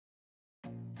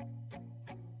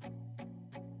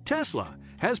Tesla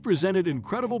has presented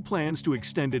incredible plans to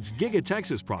extend its GIGA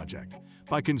Texas project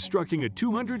by constructing a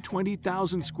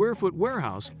 220,000 square foot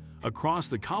warehouse across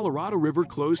the Colorado River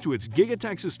close to its GIGA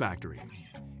Texas factory.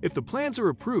 If the plans are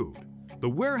approved, the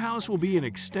warehouse will be an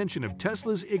extension of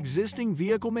Tesla's existing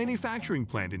vehicle manufacturing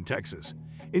plant in Texas,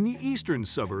 in the eastern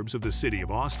suburbs of the city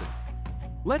of Austin.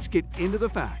 Let's get into the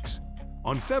facts.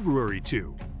 On February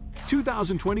 2,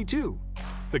 2022,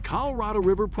 the Colorado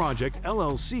River Project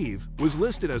LLC was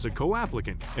listed as a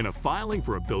co-applicant in a filing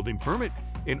for a building permit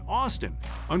in Austin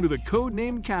under the code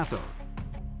name Cathode.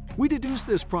 We deduce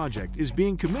this project is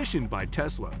being commissioned by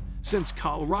Tesla since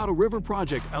Colorado River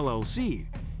Project LLC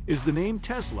is the name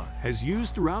Tesla has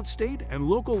used throughout state and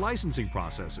local licensing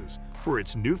processes for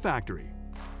its new factory.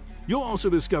 You'll also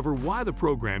discover why the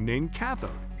program named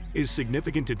Cathode is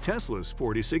significant to Tesla's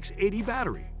 4680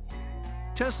 battery.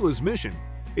 Tesla's mission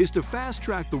is to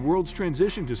fast-track the world's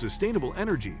transition to sustainable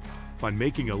energy by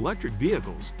making electric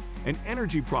vehicles and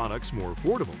energy products more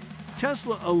affordable.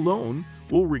 Tesla alone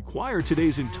will require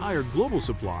today's entire global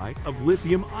supply of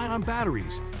lithium-ion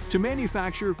batteries to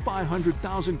manufacture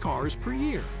 500,000 cars per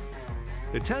year.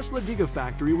 The Tesla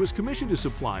Gigafactory was commissioned to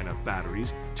supply enough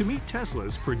batteries to meet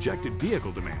Tesla's projected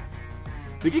vehicle demand.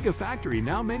 The Gigafactory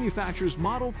now manufactures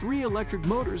Model 3 electric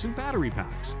motors and battery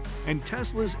packs, and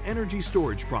Tesla's energy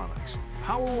storage products,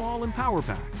 Powerwall and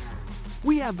PowerPack.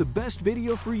 We have the best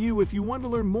video for you if you want to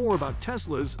learn more about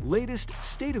Tesla's latest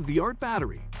state-of-the-art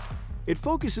battery. It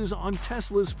focuses on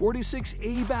Tesla's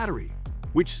 4680 battery,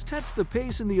 which sets the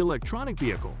pace in the electronic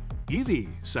vehicle (EV)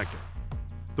 sector.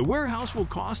 The warehouse will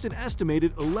cost an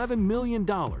estimated $11 million,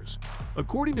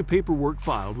 according to paperwork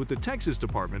filed with the Texas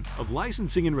Department of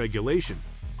Licensing and Regulation.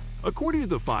 According to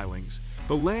the filings,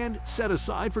 the land set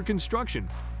aside for construction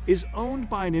is owned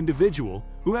by an individual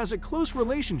who has a close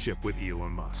relationship with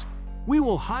Elon Musk. We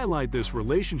will highlight this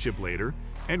relationship later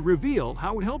and reveal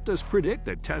how it helped us predict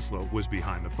that Tesla was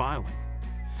behind the filing.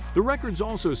 The records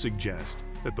also suggest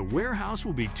that the warehouse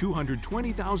will be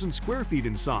 220,000 square feet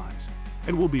in size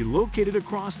and will be located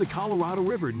across the Colorado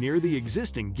River near the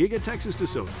existing GIGA Texas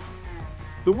facility.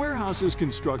 The warehouse's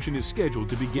construction is scheduled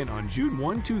to begin on June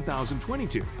 1,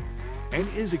 2022 and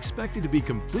is expected to be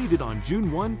completed on June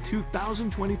 1,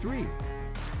 2023.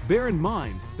 Bear in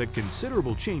mind that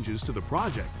considerable changes to the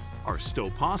project are still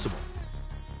possible.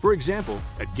 For example,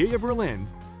 at GIGA Berlin,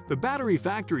 the battery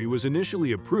factory was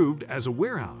initially approved as a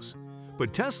warehouse,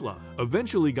 but Tesla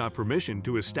eventually got permission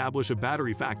to establish a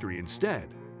battery factory instead.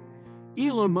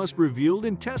 Elon Musk revealed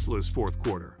in Tesla's fourth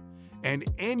quarter and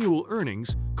annual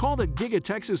earnings call that GIGA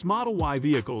Texas Model Y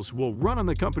vehicles will run on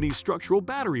the company's structural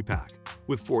battery pack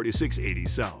with 4680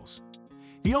 cells.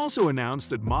 He also announced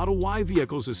that Model Y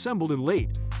vehicles assembled in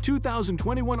late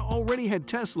 2021 already had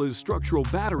Tesla's structural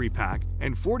battery pack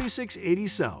and 4680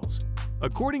 cells.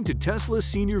 According to Tesla's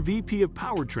Senior VP of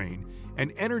Powertrain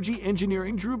and Energy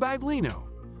Engineering Drew Baglino,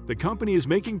 the company is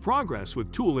making progress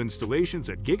with tool installations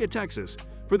at GIGA Texas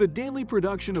for the daily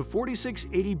production of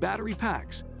 4680 battery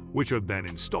packs, which are then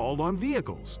installed on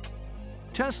vehicles.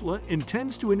 Tesla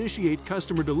intends to initiate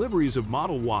customer deliveries of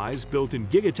Model Ys built in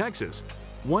GIGA Texas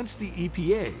once the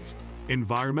EPA,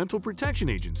 Environmental Protection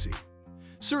Agency,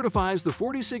 certifies the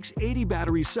 4680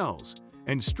 battery cells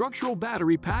and structural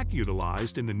battery pack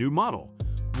utilized in the new model.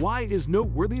 Why it is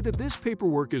noteworthy that this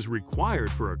paperwork is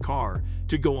required for a car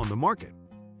to go on the market.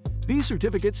 These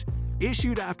certificates,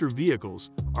 issued after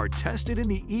vehicles, are tested in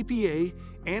the EPA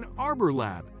and Arbor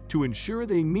Lab to ensure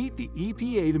they meet the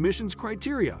EPA emissions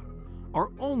criteria, are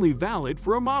only valid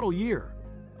for a model year.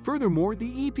 Furthermore,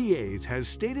 the EPA has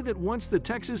stated that once the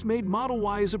Texas-made Model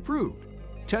Y is approved,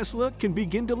 Tesla can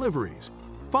begin deliveries.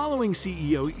 Following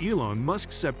CEO Elon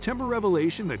Musk's September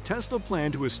revelation that Tesla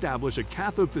planned to establish a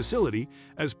cathode facility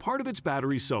as part of its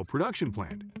battery cell production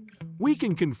plant, we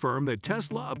can confirm that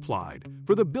Tesla applied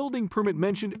for the building permit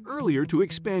mentioned earlier to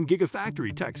expand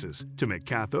Gigafactory Texas to make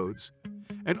cathodes.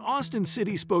 An Austin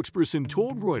City spokesperson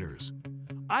told Reuters,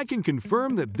 "I can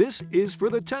confirm that this is for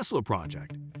the Tesla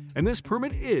project, and this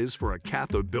permit is for a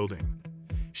cathode building."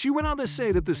 She went on to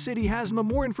say that the city has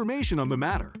more information on the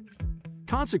matter.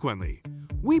 Consequently,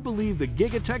 we believe the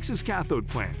GIGA Texas cathode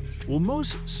plant will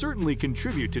most certainly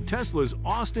contribute to Tesla's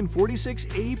Austin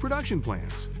 4680 production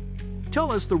plans.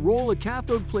 Tell us the role a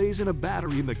cathode plays in a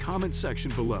battery in the comment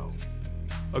section below.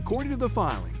 According to the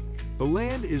filing, the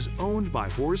land is owned by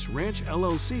Ranch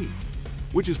LLC,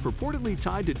 which is purportedly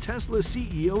tied to Tesla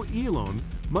CEO Elon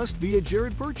Musk via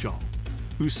Jared Birchall,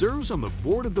 who serves on the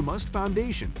board of the Musk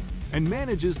Foundation and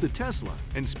manages the Tesla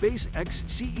and SpaceX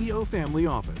CEO family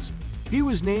office. He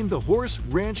was named the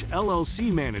Ranch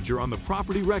LLC manager on the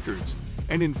property records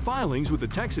and in filings with the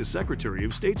Texas Secretary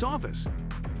of State's office.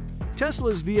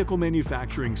 Tesla's vehicle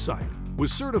manufacturing site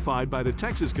was certified by the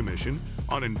Texas Commission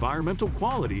on Environmental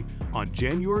Quality on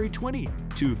January 20,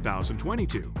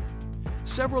 2022.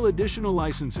 Several additional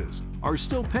licenses are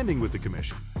still pending with the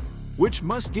Commission, which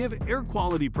must give air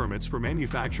quality permits for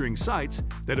manufacturing sites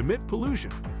that emit pollution.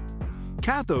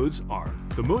 Cathodes are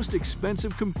the most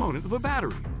expensive component of a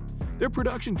battery. Their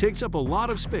production takes up a lot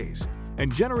of space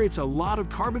and generates a lot of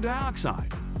carbon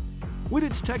dioxide. With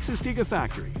its Texas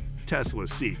Gigafactory, Tesla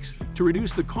seeks to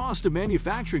reduce the cost of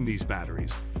manufacturing these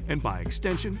batteries and, by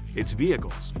extension, its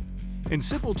vehicles. In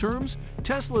simple terms,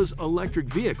 Tesla's electric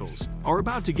vehicles are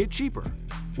about to get cheaper,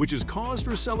 which is cause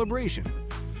for celebration,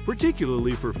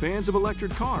 particularly for fans of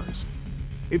electric cars.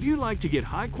 If you'd like to get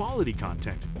high-quality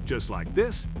content just like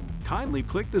this, kindly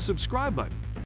click the subscribe button